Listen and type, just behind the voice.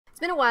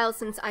been a while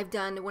since I've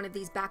done one of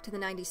these back to the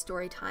 90s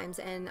story times,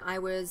 and I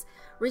was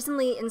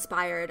recently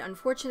inspired,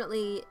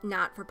 unfortunately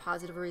not for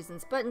positive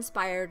reasons, but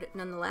inspired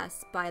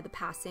nonetheless by the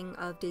passing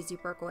of Daisy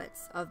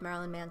Berkowitz of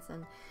Marilyn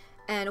Manson.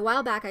 And a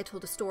while back I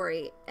told a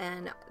story,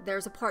 and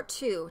there's a part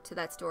 2 to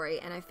that story,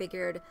 and I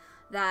figured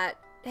that,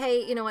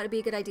 hey, you know what, it'd be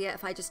a good idea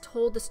if I just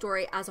told the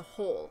story as a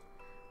whole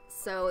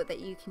so that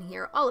you can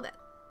hear all of it.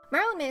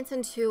 Marilyn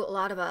Manson, to a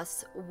lot of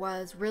us,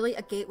 was really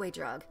a gateway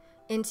drug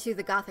into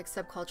the gothic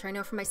subculture. I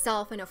know for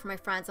myself, I know for my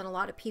friends, and a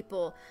lot of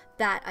people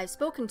that I've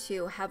spoken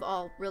to have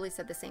all really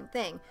said the same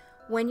thing.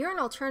 When you're an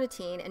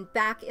alternatine, and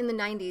back in the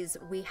 90s,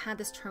 we had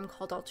this term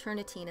called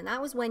alternatine, and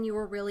that was when you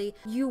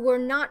were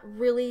not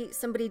really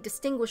somebody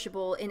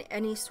distinguishable in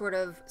any sort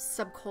of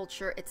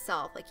subculture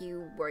itself. Like,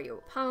 were you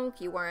a punk,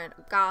 you weren't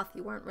a goth,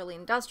 you weren't really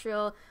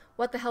industrial,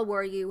 what the hell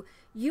were you?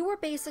 You were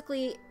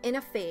basically in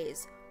a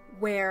phase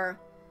where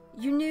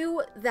you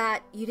knew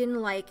that you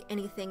didn't like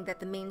anything that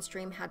the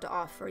mainstream had to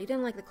offer. You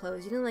didn't like the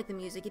clothes, you didn't like the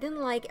music, you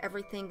didn't like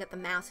everything that the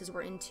masses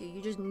were into.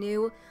 You just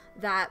knew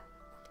that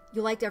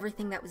you liked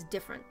everything that was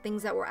different,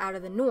 things that were out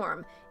of the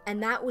norm.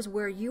 And that was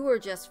where you were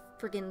just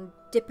friggin'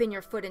 dipping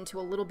your foot into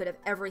a little bit of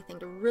everything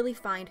to really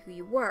find who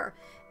you were.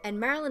 And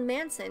Marilyn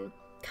Manson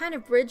kind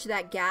of bridged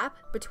that gap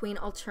between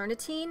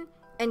alternatine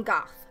and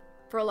goth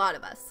for a lot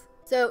of us.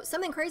 So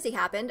something crazy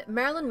happened.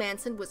 Marilyn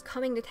Manson was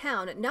coming to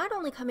town, not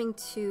only coming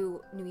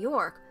to New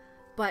York,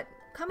 but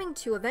coming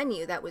to a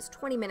venue that was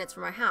 20 minutes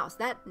from our house.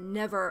 That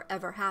never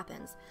ever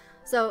happens.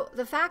 So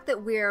the fact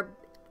that we're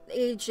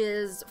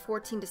ages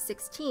 14 to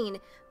 16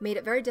 made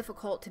it very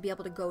difficult to be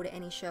able to go to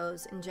any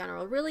shows in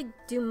general, really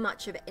do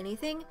much of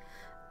anything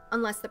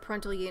unless the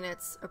parental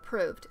units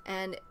approved.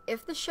 And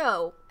if the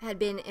show had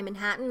been in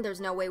Manhattan, there's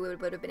no way we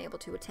would have been able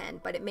to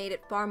attend, but it made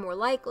it far more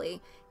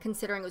likely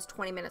considering it was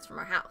 20 minutes from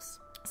our house.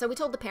 So we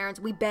told the parents,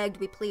 we begged,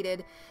 we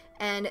pleaded,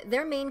 and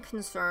their main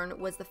concern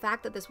was the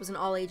fact that this was an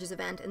all-ages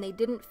event, and they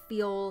didn't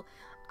feel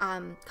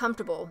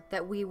comfortable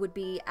that we would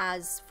be,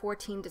 as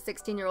 14 to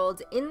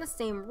 16-year-olds, in the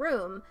same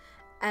room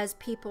as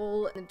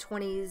people in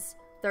 20s,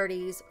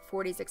 30s,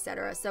 40s,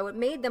 etc. So it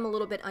made them a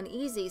little bit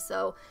uneasy,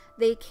 so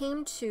they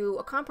came to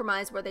a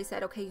compromise where they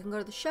said, okay, you can go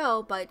to the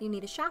show, but you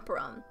need a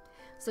chaperone.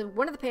 So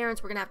one of the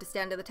parents were going to have to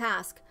stand to the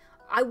task.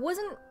 I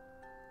wasn't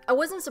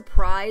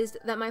surprised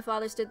that my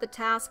father stood the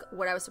task.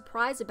 What I was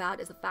surprised about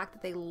is the fact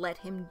that they let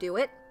him do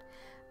it,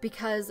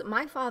 because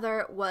my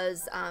father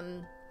was,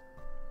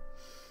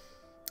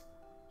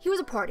 he was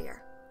a partier,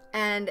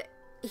 and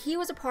he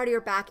was a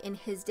partier back in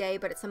his day,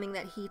 but it's something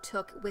that he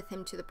took with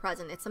him to the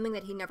present. It's something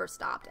that he never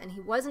stopped, and he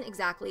wasn't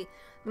exactly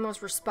the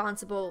most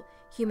responsible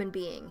human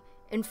being.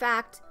 In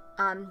fact,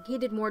 he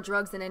did more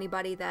drugs than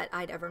anybody that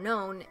I'd ever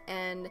known,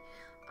 and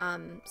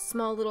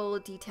small little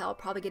detail I'll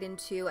probably get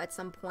into at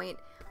some point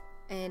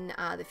in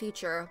the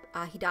future,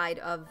 he died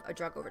of a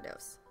drug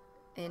overdose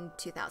in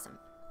 2000.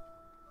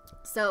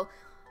 So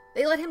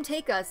they let him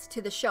take us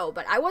to the show,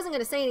 but I wasn't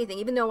going to say anything,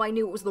 even though I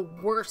knew it was the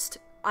worst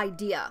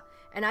idea.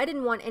 And I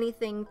didn't want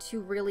anything to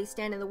really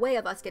stand in the way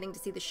of us getting to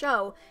see the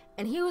show,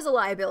 and he was a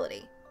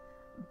liability.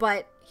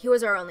 But he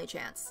was our only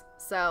chance,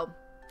 so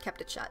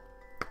kept it shut.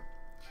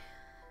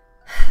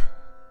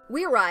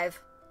 We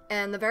arrive,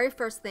 and the very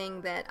first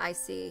thing that I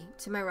see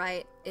to my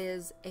right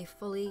is a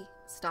fully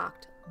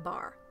stocked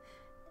bar.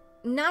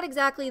 Not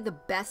exactly the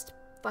best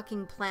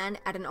fucking plan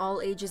at an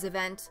all-ages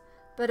event,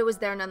 but it was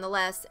there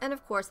nonetheless, and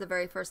of course the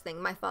very first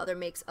thing my father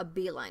makes a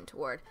beeline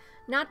toward,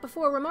 not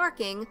before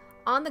remarking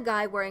on the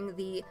guy wearing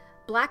the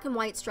black and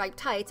white striped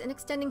tights and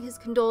extending his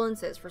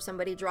condolences for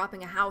somebody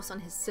dropping a house on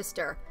his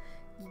sister.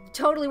 You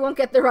totally won't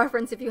get the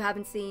reference if you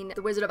haven't seen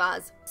The Wizard of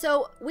Oz.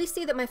 So we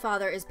see that my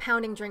father is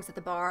pounding drinks at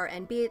the bar,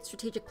 and be it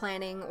strategic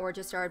planning or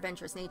just our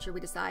adventurous nature,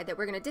 we decide that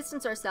we're going to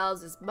distance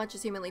ourselves as much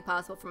as humanly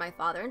possible from my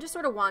father and just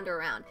sort of wander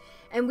around.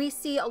 And we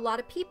see a lot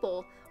of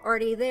people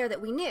already there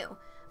that we knew.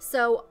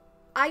 So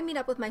I meet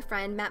up with my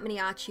friend Matt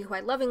Miniacci, who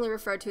I lovingly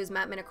refer to as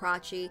Matt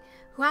Minicrocci,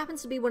 who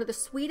happens to be one of the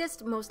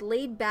sweetest, most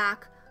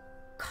laid-back,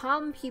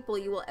 calm people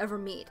you will ever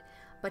meet.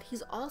 But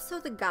he's also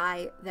the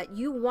guy that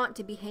you want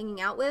to be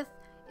hanging out with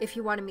if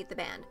you want to meet the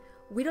band.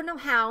 We don't know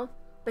how,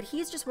 but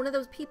he's just one of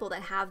those people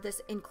that have this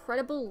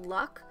incredible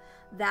luck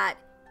that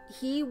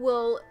he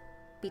will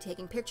be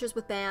taking pictures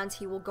with bands,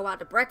 he will go out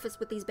to breakfast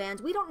with these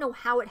bands. We don't know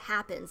how it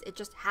happens, it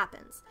just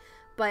happens.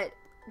 But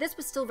this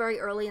was still very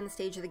early in the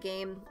stage of the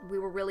game. We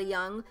were really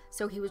young,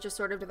 so he was just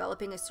sort of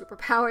developing his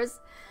superpowers.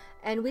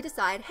 And we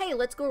decide, hey,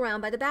 let's go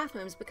around by the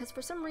bathrooms, because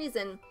for some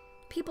reason,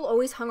 people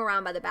always hung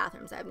around by the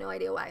bathrooms. I have no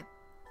idea why.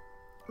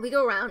 We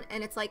go around,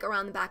 and it's like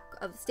around the back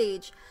of the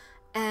stage,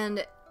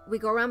 and we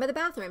go around by the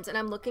bathrooms, and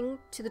I'm looking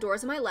to the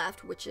doors on my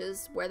left, which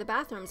is where the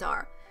bathrooms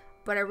are.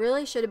 But I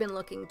really should have been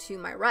looking to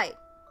my right,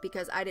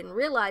 because I didn't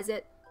realize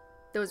it.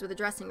 Those were the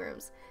dressing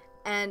rooms.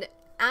 And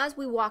as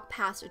we walk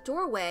past a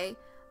doorway,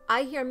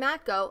 I hear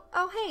Matt go,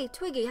 "Oh, hey,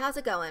 Twiggy, how's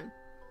it going?"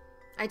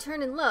 I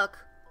turn and look,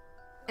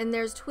 and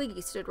there's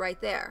Twiggy stood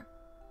right there,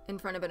 in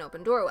front of an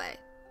open doorway.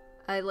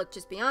 I look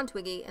just beyond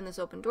Twiggy in this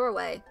open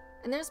doorway,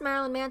 and there's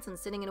Marilyn Manson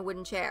sitting in a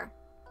wooden chair,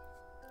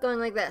 going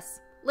like this,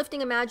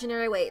 lifting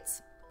imaginary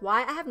weights.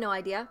 Why? I have no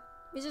idea.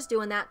 He's just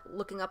doing that,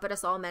 looking up at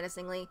us all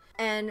menacingly.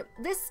 And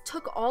this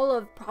took all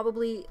of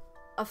probably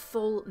a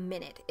full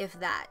minute, if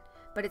that,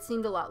 but it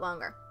seemed a lot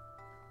longer.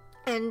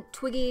 And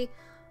Twiggy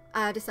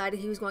decided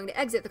he was going to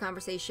exit the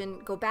conversation,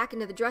 go back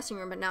into the dressing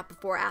room, but not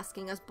before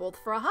asking us both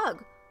for a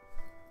hug.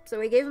 So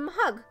we gave him a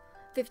hug.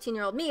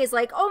 15-year-old me is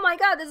like, oh my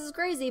god, this is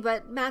crazy,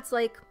 but Matt's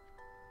like,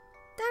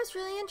 that was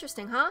really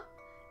interesting, huh?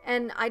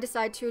 And I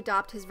decide to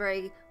adopt his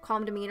very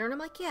calm demeanor, and I'm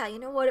like, yeah, you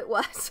know what, it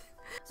was.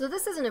 So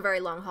this isn't a very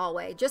long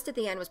hallway. Just at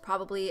the end was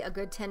probably a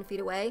good 10 feet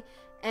away,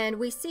 and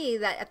we see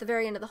that at the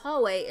very end of the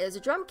hallway is a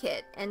drum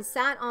kit, and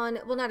sat on,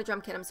 well, not a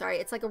drum kit, I'm sorry,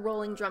 it's like a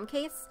rolling drum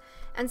case,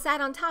 and sat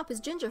on top is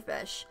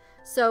Gingerfish.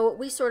 So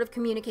we sort of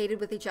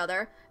communicated with each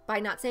other by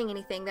not saying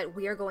anything that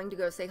we are going to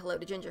go say hello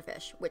to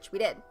Gingerfish, which we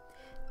did.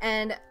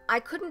 And I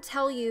couldn't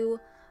tell you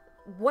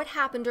what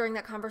happened during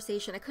that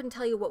conversation. I couldn't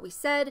tell you what we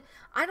said.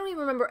 I don't even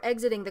remember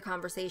exiting the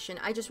conversation.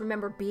 I just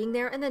remember being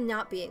there and then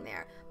not being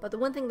there. But the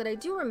one thing that I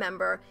do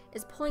remember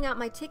is pulling out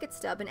my ticket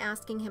stub and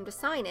asking him to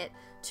sign it,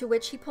 to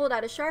which he pulled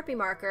out a Sharpie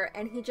marker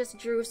and he just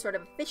drew sort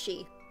of a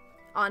fishy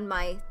on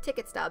my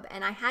ticket stub.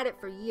 And I had it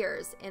for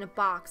years in a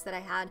box that I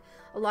had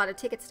a lot of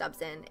ticket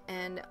stubs in.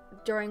 And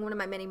during one of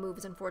my many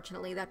moves,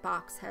 unfortunately, that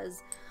box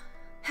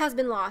has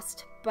been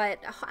lost. But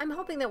I'm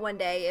hoping that one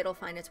day it'll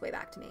find its way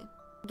back to me.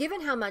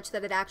 Given how much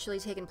that had actually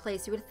taken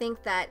place, you would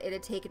think that it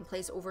had taken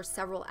place over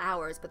several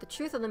hours, but the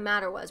truth of the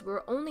matter was we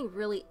were only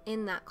really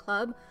in that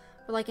club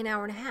for like an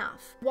hour and a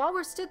half. While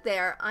we're stood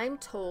there, I'm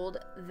told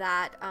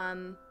that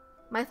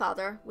my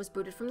father was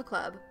booted from the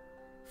club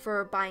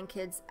for buying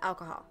kids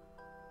alcohol.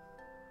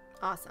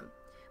 Awesome.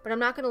 But I'm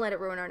not going to let it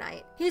ruin our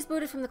night. He's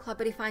booted from the club,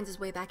 but he finds his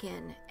way back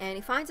in. And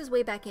he finds his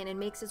way back in and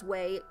makes his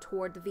way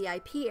toward the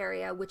VIP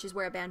area, which is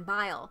where Van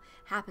Bile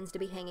happens to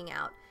be hanging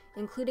out,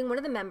 including one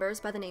of the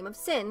members by the name of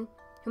Sin,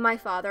 who my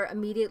father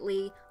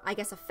immediately, I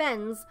guess,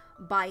 offends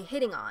by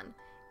hitting on.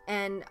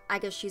 And I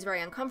guess she's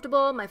very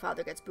uncomfortable. My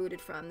father gets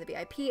booted from the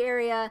VIP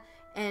area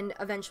and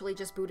eventually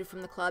just booted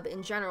from the club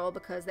in general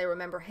because they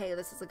remember, hey,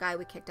 this is the guy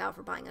we kicked out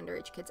for buying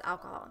underage kids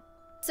alcohol.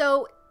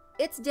 So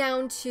it's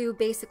down to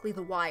basically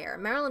the wire.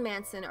 Marilyn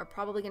Manson are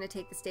probably going to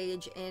take the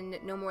stage in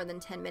no more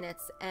than 10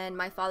 minutes, and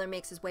my father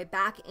makes his way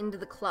back into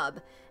the club.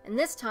 And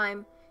this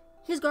time,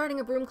 he's guarding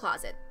a broom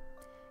closet.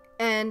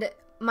 And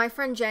my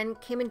friend Jen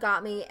came and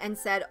got me and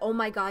said, oh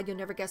my god, you'll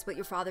never guess what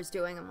your father's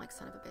doing. I'm like,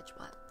 son of a bitch,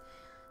 what?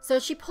 So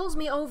she pulls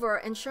me over,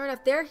 and sure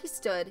enough, there he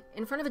stood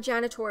in front of a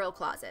janitorial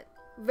closet,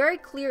 very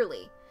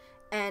clearly.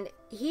 And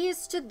he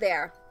stood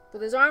there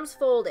with his arms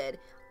folded,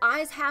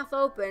 eyes half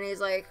open. He's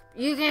like,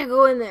 you can't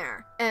go in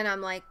there. And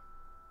I'm like,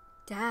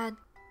 Dad,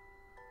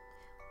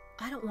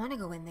 I don't want to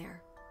go in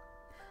there.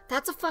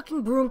 That's a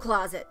fucking broom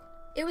closet.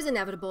 It was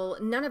inevitable.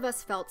 None of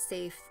us felt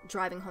safe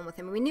driving home with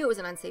him. We knew it was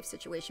an unsafe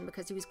situation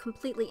because he was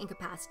completely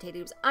incapacitated.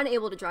 He was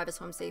unable to drive us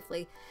home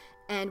safely.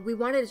 And we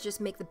wanted to just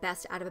make the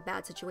best out of a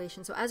bad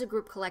situation. So as a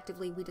group,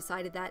 collectively, we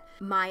decided that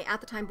my, at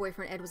the time,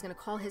 boyfriend Ed was going to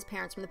call his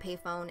parents from the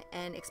payphone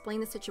and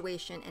explain the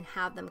situation and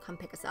have them come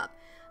pick us up.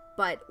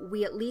 But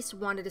we at least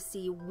wanted to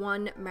see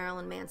one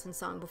Marilyn Manson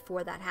song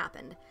before that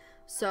happened.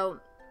 So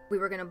we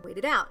were going to wait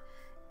it out.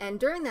 And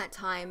during that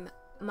time,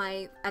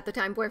 my, at the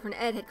time, boyfriend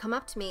Ed had come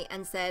up to me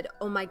and said,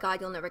 oh my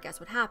god, you'll never guess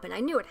what happened.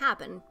 I knew it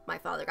happened. My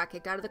father got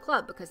kicked out of the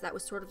club because that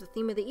was sort of the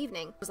theme of the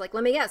evening. I was like,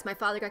 let me guess, my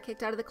father got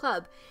kicked out of the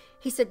club.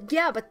 He said,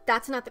 yeah, but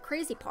that's not the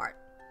crazy part.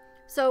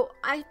 So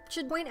I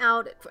should point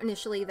out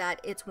initially that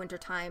it's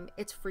wintertime,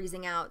 it's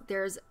freezing out,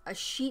 there's a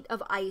sheet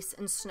of ice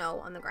and snow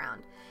on the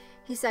ground.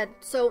 He said,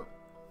 so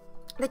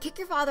they kick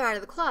your father out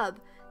of the club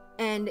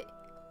and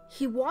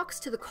he walks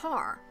to the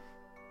car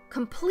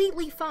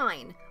completely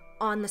fine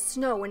on the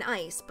snow and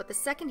ice, but the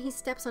second he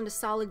steps onto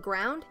solid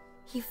ground,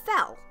 he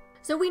fell.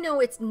 So we know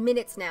it's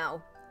minutes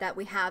now that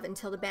we have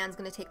until the band's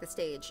going to take the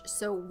stage,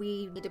 so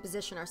we need to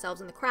position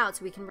ourselves in the crowd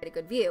so we can get a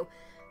good view.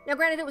 Now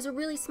granted, it was a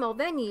really small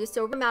venue,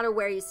 so no matter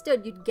where you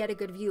stood, you'd get a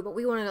good view, but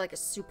we wanted like a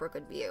super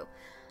good view.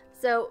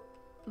 So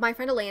my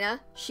friend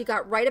Elena, she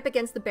got right up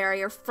against the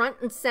barrier, front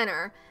and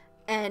center,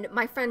 and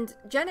my friend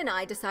Jen and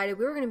I decided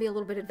we were going to be a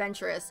little bit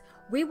adventurous.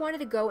 We wanted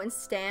to go and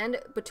stand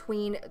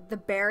between the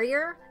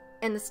barrier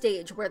and the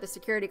stage where the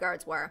security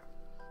guards were.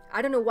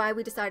 I don't know why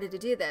we decided to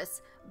do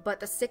this, but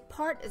the sick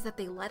part is that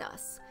they let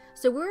us.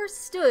 So we were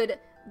stood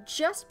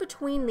just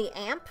between the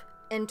amp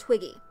and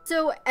Twiggy.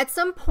 So at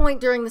some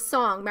point during the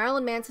song,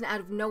 Marilyn Manson out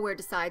of nowhere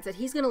decides that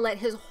he's gonna let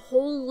his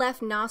whole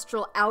left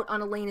nostril out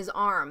on Elena's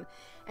arm.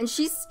 And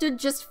she stood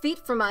just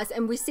feet from us,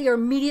 and we see her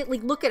immediately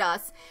look at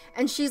us,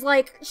 and she's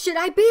like, should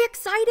I be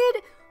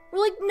excited? We're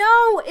like,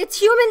 no, it's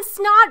human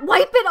snot,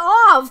 wipe it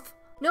off!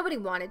 Nobody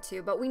wanted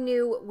to, but we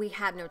knew we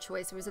had no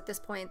choice. It was at this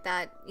point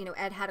that, you know,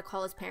 Ed had to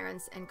call his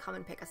parents and come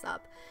and pick us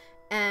up.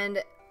 And,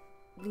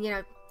 you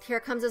know,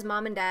 here comes his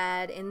mom and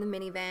dad in the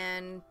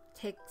minivan,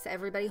 takes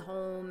everybody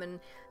home,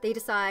 and they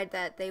decide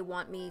that they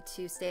want me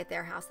to stay at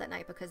their house that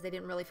night because they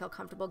didn't really feel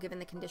comfortable given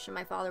the condition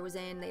my father was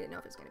in. They didn't know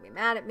if he was going to be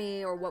mad at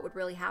me or what would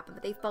really happen,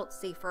 but they felt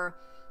safer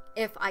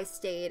if I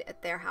stayed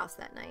at their house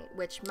that night,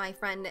 which my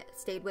friend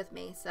stayed with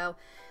me. So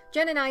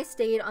Jen and I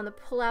stayed on the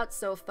pull-out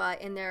sofa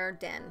in their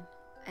den,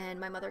 and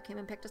my mother came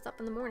and picked us up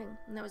in the morning,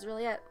 and that was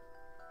really it.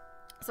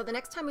 So the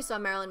next time we saw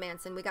Marilyn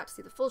Manson, we got to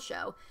see the full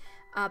show,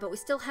 but we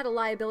still had a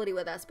liability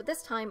with us, but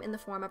this time in the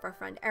form of our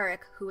friend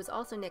Eric, who was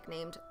also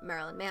nicknamed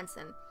Marilyn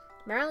Manson.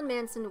 Marilyn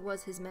Manson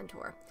was his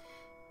mentor,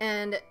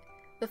 and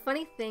the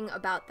funny thing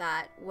about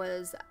that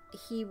was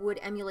he would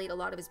emulate a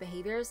lot of his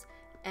behaviors,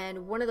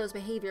 and one of those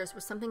behaviors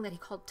was something that he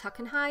called tuck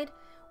and hide,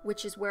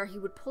 which is where he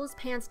would pull his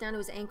pants down to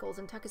his ankles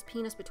and tuck his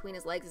penis between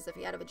his legs as if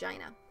he had a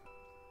vagina.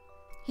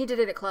 He did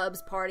it at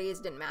clubs,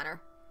 parties, didn't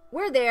matter.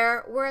 We're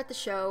there, we're at the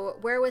show,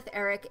 we're with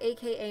Eric,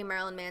 aka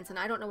Marilyn Manson.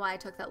 I don't know why I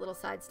took that little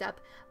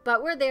sidestep,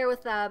 but we're there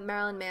with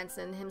Marilyn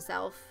Manson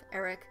himself,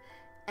 Eric,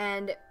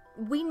 and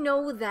we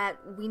know that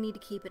we need to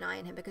keep an eye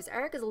on him because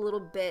Eric is a little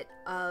bit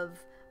of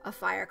a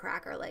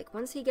firecracker. Like,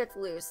 once he gets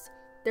loose,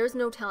 there's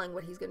no telling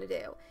what he's going to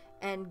do.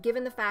 And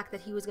given the fact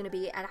that he was going to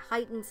be at a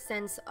heightened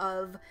sense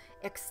of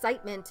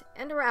excitement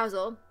and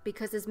arousal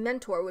because his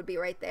mentor would be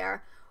right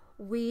there,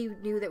 we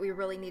knew that we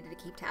really needed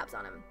to keep tabs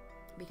on him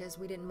because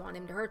we didn't want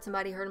him to hurt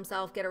somebody, hurt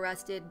himself, get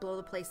arrested, blow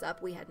the place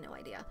up. We had no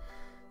idea.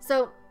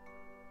 So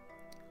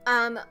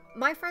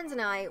my friends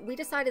and I, we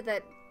decided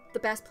that the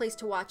best place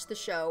to watch the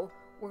show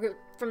were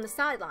from the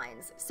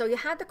sidelines. So you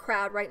had the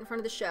crowd right in front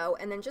of the show,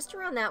 and then just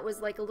around that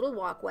was like a little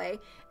walkway,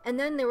 and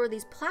then there were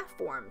these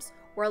platforms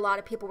where a lot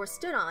of people were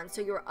stood on,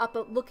 so you were up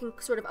looking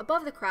sort of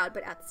above the crowd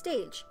but at the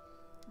stage.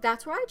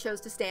 That's where I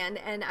chose to stand,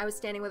 and I was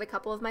standing with a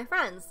couple of my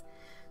friends.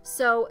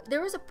 So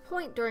there was a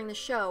point during the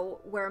show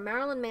where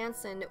Marilyn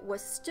Manson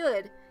was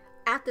stood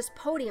at this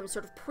podium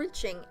sort of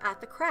preaching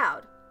at the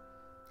crowd.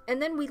 And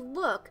then we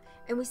look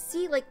and we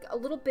see like a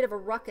little bit of a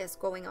ruckus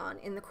going on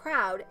in the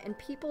crowd, and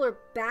people are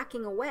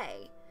backing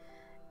away.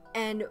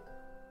 And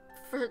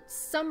for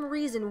some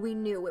reason we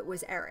knew it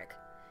was Eric.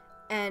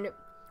 And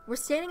we're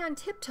standing on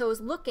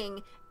tiptoes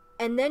looking,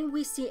 and then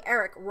we see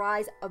Eric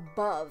rise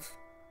above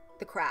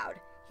the crowd.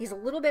 He's a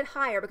little bit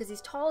higher because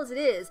he's tall as it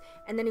is,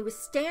 and then he was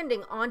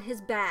standing on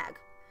his bag,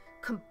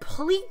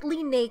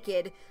 completely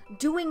naked,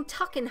 doing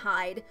tuck and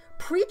hide,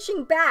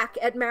 preaching back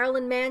at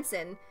Marilyn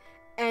Manson.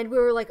 And we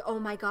were like, oh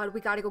my God, we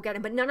gotta go get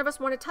him. But none of us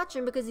want to touch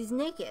him because he's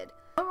naked.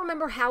 I don't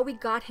remember how we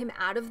got him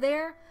out of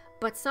there,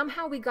 but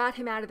somehow we got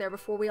him out of there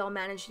before we all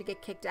managed to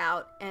get kicked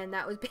out. And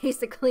that was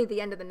basically the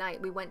end of the night.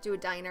 We went to a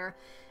diner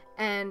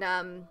and,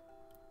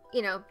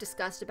 you know,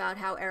 discussed about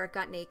how Eric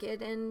got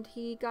naked, and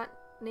he got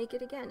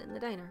naked again in the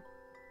diner.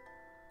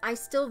 I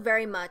still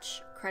very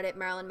much credit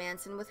Marilyn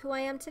Manson with who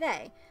I am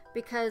today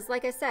because,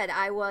 like I said,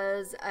 I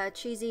was a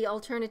cheesy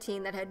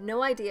alternatine that had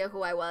no idea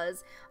who I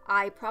was.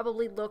 I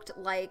probably looked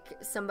like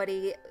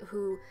somebody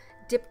who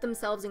dipped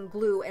themselves in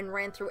glue and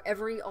ran through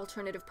every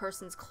alternative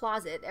person's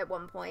closet at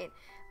one point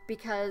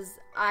because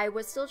I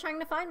was still trying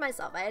to find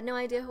myself. I had no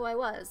idea who I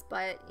was,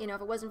 but, you know,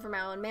 if it wasn't for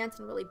Marilyn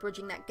Manson really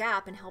bridging that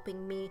gap and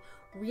helping me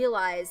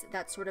realize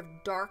that sort of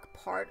dark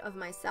part of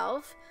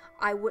myself,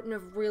 I wouldn't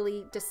have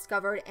really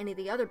discovered any of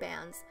the other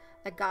bands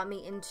that got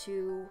me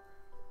into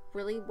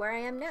really where I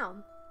am now.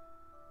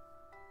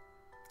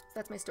 So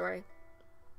that's my story.